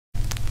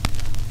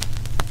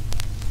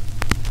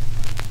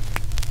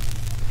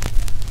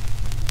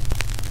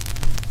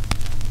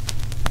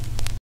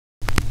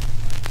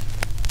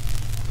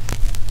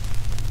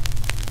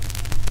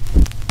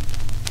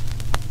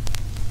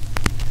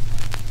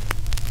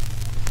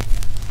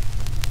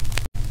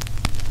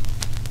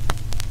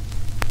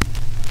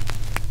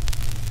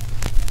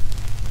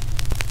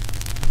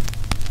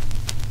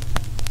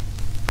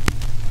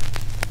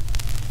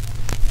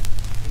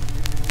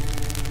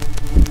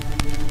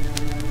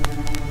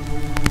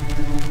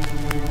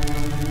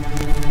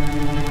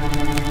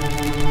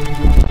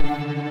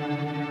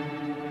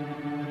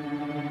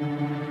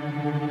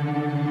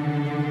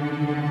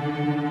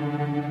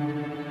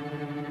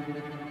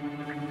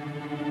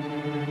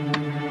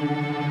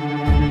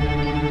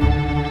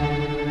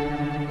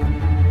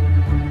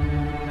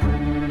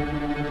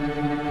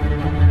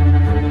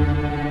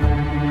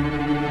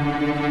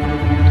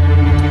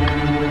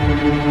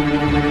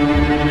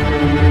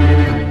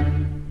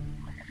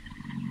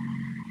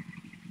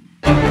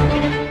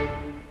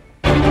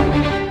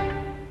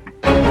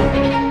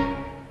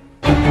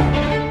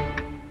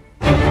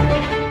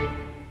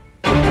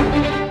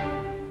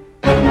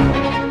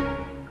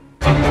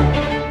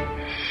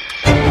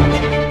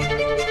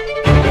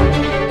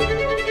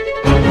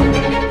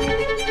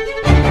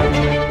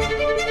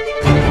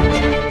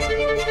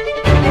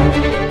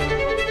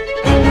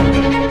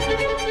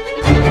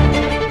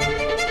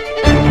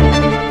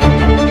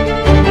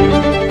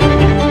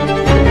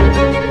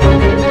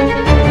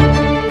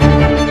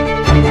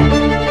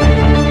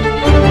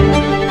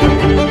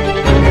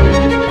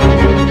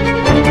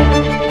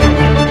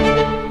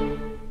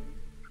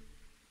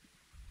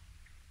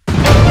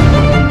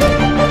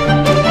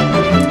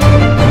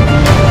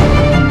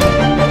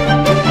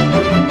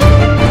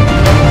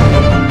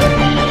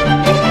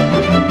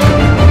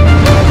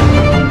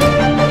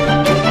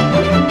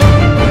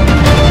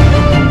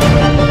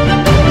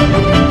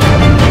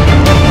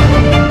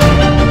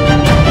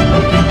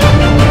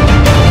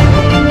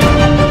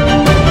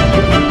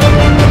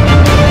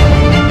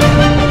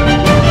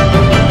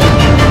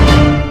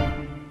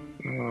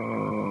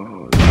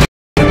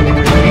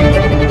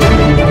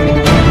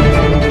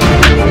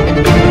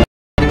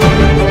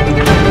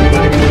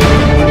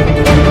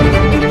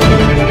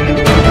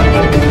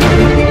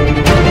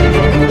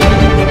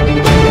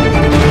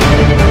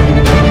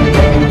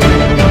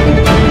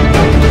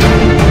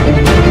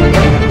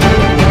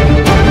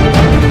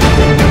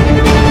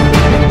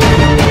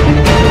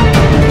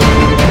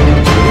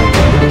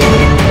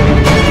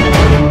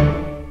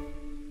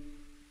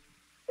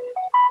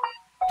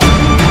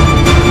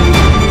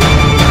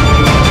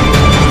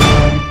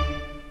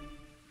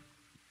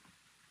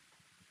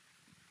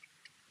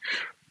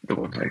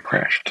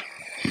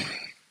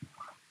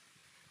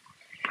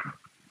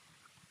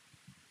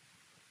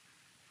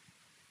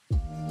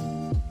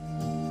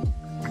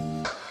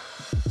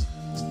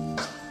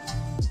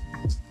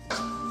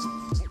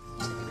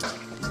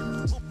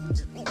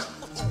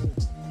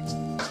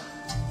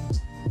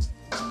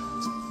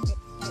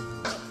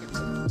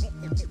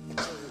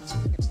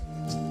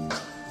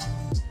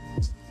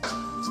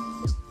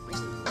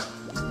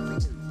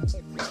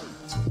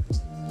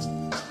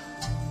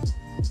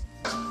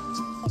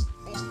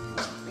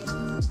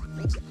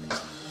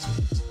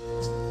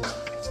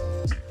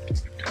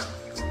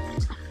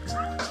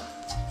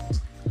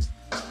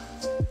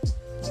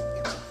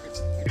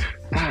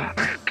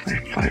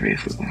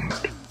if we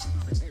want.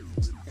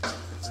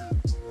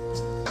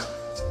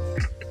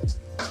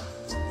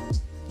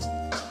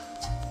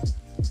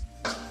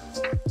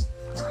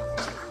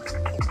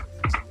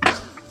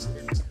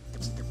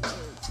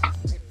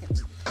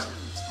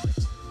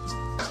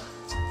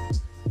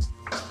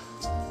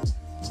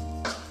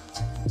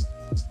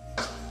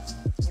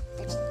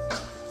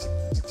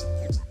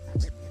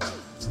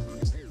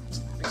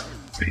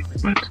 Wait,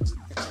 what?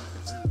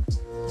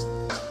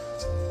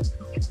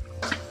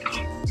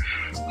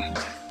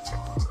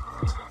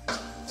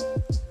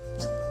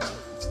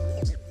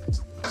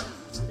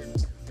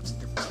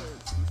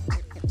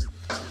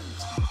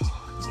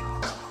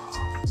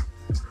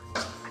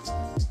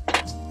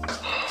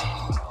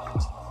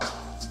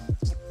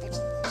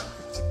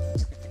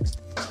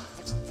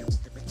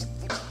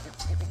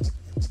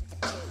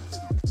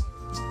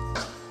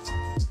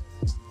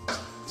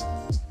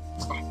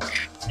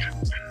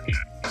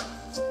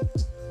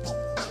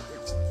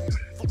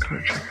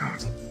 Gotta check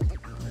out.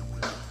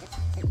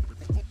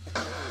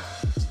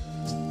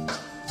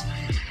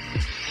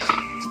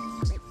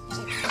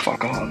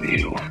 Fuck all of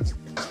you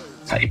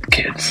hype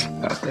kids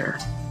out there,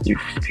 you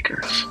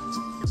fakers.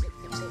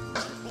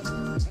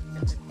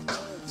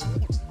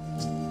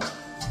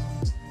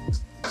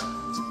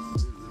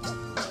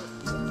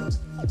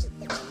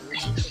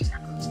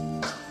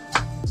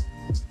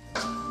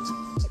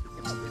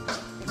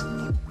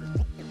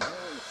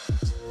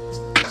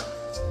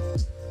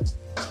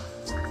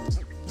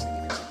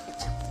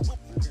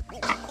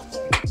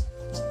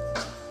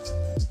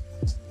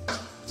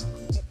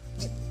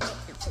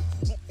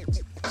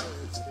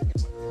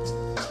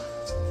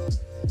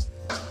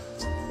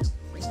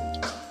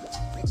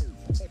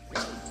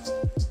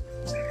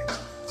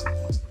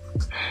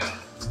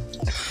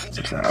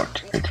 It's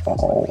out. It's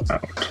all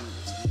out.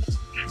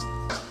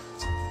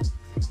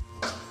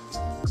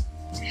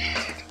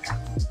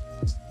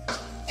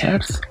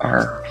 Hats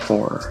are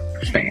for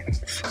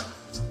fans.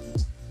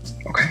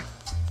 Okay?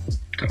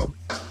 So,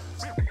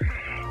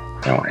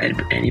 now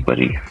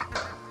anybody,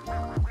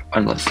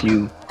 unless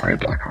you are a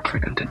Blackhawk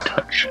fan, to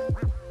touch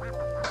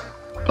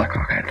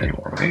Blackhawk hats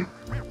anymore, okay?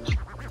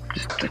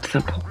 Just, that's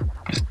simple.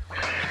 Just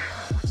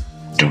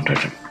don't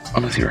touch them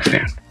unless you're a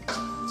fan.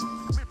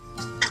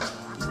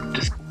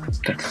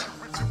 That's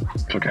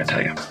what I gotta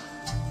tell you.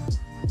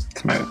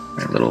 It's my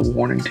little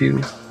warning to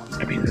you.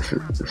 I mean, this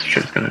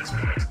shit's gonna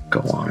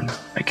go on.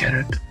 I get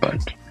it,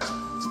 but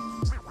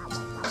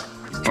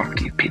fuck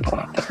you people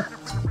out there.